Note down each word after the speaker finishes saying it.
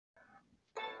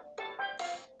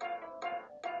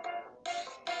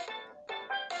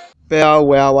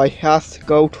Well, I have to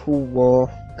go to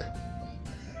work.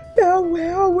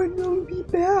 Well, when will you be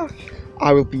back?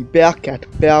 I will be back at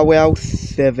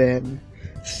 7.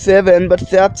 7, but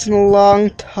that's a long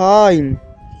time.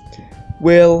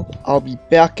 Well, I'll be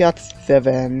back at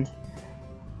 7.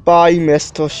 Bye,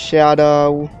 Mr.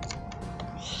 Shadow.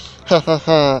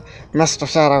 Hahaha, Mr.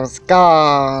 Shadow's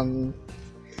gone.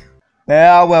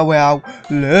 Well,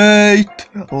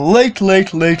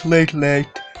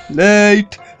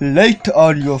 late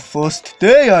on your first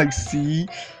day, I see.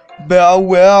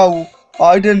 Well,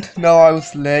 I didn't know I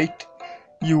was late.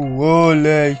 You were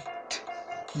late.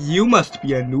 You must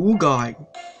be a new guy.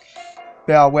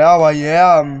 Well, I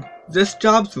am. This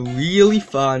job's really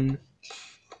fun.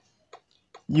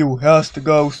 You have to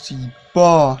go see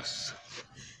boss.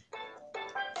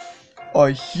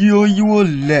 I hear you were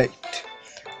late.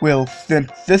 Well,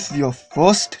 since this is your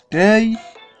first day,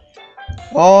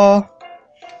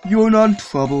 you're not in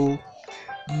trouble.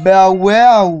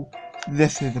 Well,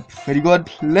 this is a pretty good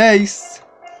place.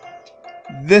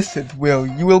 This is where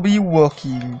you will be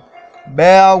working.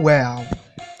 Well.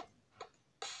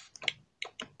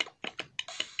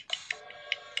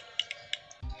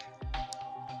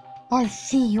 I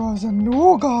see you're the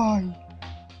new guy.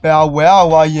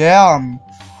 Well, I am.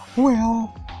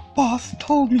 Well, boss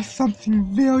told me something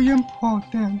very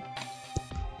important.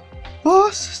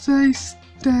 Boss says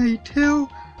stay till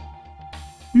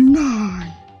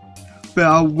 9.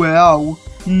 Well,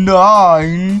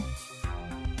 9.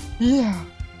 Yeah,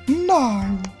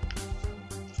 9.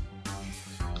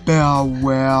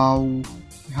 Well,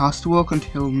 it has to work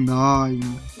until 9.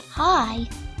 Hi.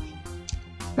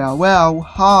 Well,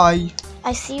 hi.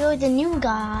 I see you're the new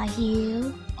guy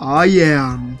here. I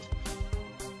am.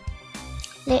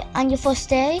 Late on your first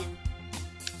day?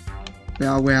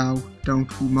 Well,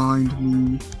 don't remind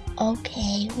me.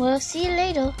 Okay, we'll see you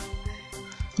later.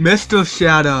 Mr.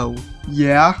 Shadow.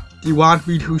 Yeah? Do you want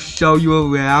me to show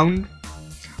you around?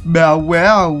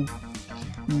 Well,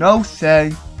 no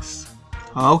thanks.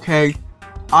 Okay,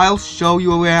 I'll show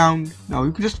you around. No,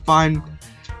 you can just find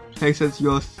places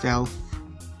yourself.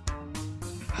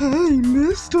 Hey,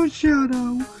 Mr.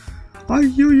 Shadow. I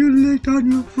hear you're late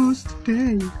on your first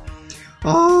day.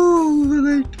 All the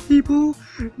late people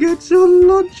get their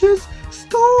lunches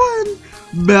stolen.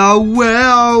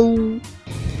 Well,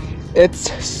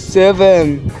 it's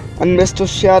 7, and Mr.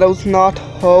 Shadow's not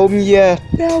home yet.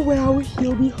 Well,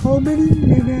 he'll be home any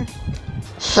minute.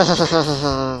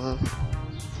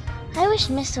 I wish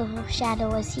Mr.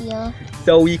 Shadow was here.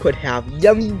 So we could have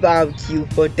yummy barbecue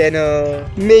for dinner.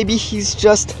 Maybe he's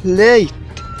just late.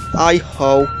 I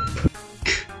hope.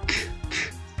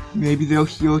 Maybe they're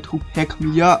here to pick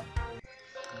me up.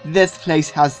 This place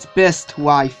has the best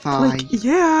Wi-Fi.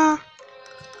 Yeah.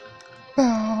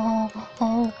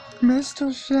 Oh,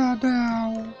 Mr.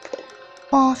 Shadow.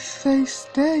 Boss say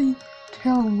stay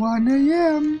till 1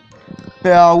 a.m.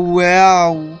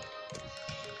 Well.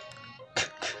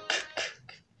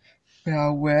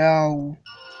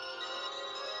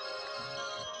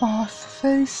 Boss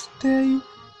say stay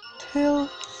till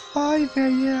 5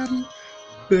 a.m.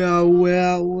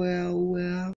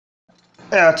 Well.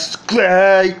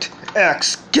 Escape!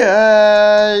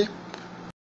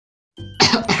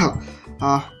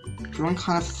 Feeling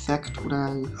kind of sick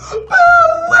today.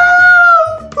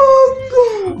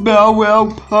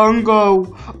 Pungo!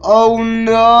 Oh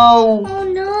no! Oh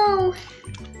no!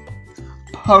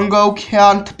 Pungo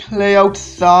can't play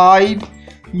outside?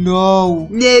 No,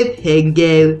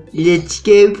 Pungo, let's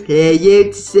go play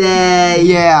outside.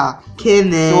 Yeah,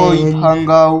 Come on. sorry,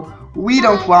 Pungo. We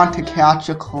don't want to catch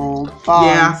a cold.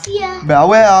 Fine. Yeah.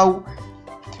 Well,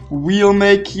 we'll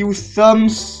make you some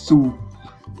soup.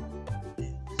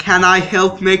 Can I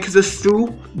help make the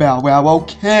soup? Well,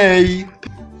 okay.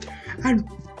 And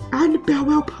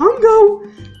Pungo,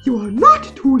 you are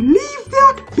not to leave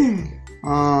that bed.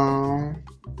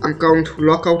 I'm going to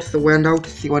look out the window to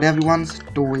see what everyone's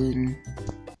doing.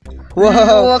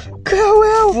 Whoa!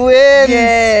 Twins!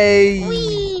 Yay!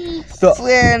 Whee!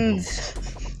 Twins!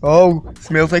 Oh,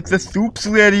 smells like the soup's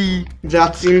ready.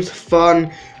 That seems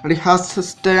fun, and he has to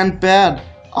stay in bed.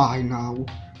 I know.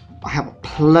 I have a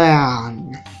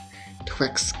plan to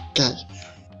escape.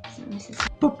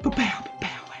 Soup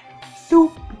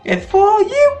is for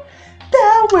you.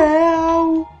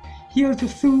 Well, here's the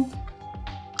soup.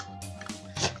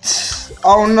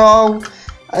 Oh no!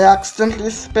 I accidentally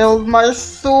spilled my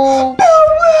soup.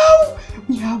 Well,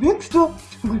 we have extra.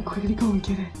 I'm gonna quickly go and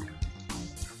get it.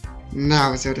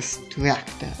 Now they're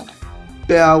distracted.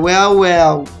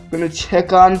 Well. Gonna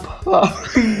check on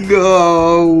Pungo.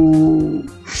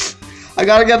 I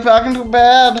gotta get back into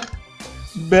bed.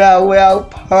 Well,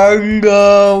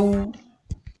 Pongo.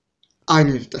 I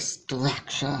need a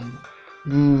distraction.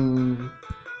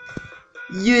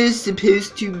 You're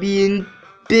supposed to be in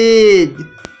bed.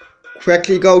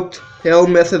 Quickly go tell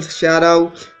Mrs.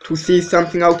 Shadow to see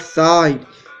something outside.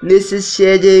 Mrs.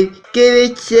 Shadow, go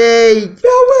outside.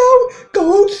 Well, go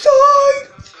outside.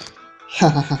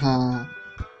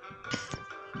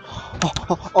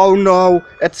 Oh no,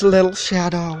 it's little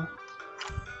Shadow.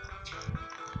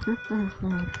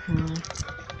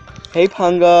 Hey,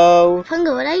 Pongo.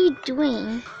 Pongo, what are you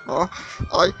doing?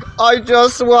 I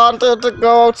just wanted to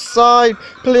go outside.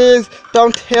 Please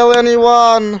don't tell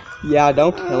anyone. Yeah,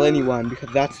 don't tell anyone because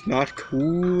that's not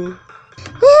cool.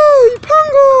 Hey,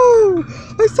 Pongo!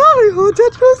 I sorry heard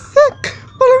that you're sick,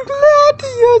 but I'm glad to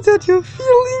hear that you're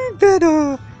feeling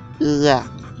better. Yeah.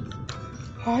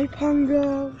 Hi,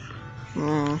 Pongo.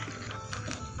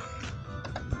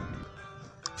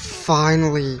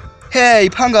 Finally. Hey,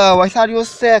 Pongo, I thought you were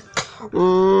sick.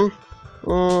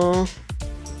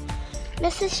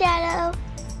 Mrs. Shadow,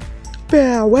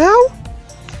 Farewell,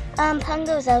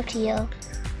 Pongo's out here.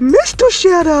 Mr.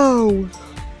 Shadow.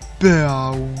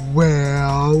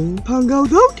 Farewell,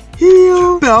 Pongo's out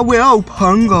here. Farewell,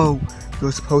 Pongo.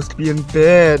 You're supposed to be in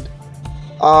bed.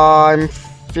 I'm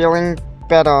feeling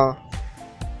better.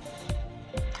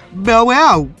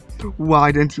 Farewell.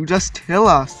 Why didn't you just tell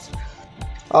us?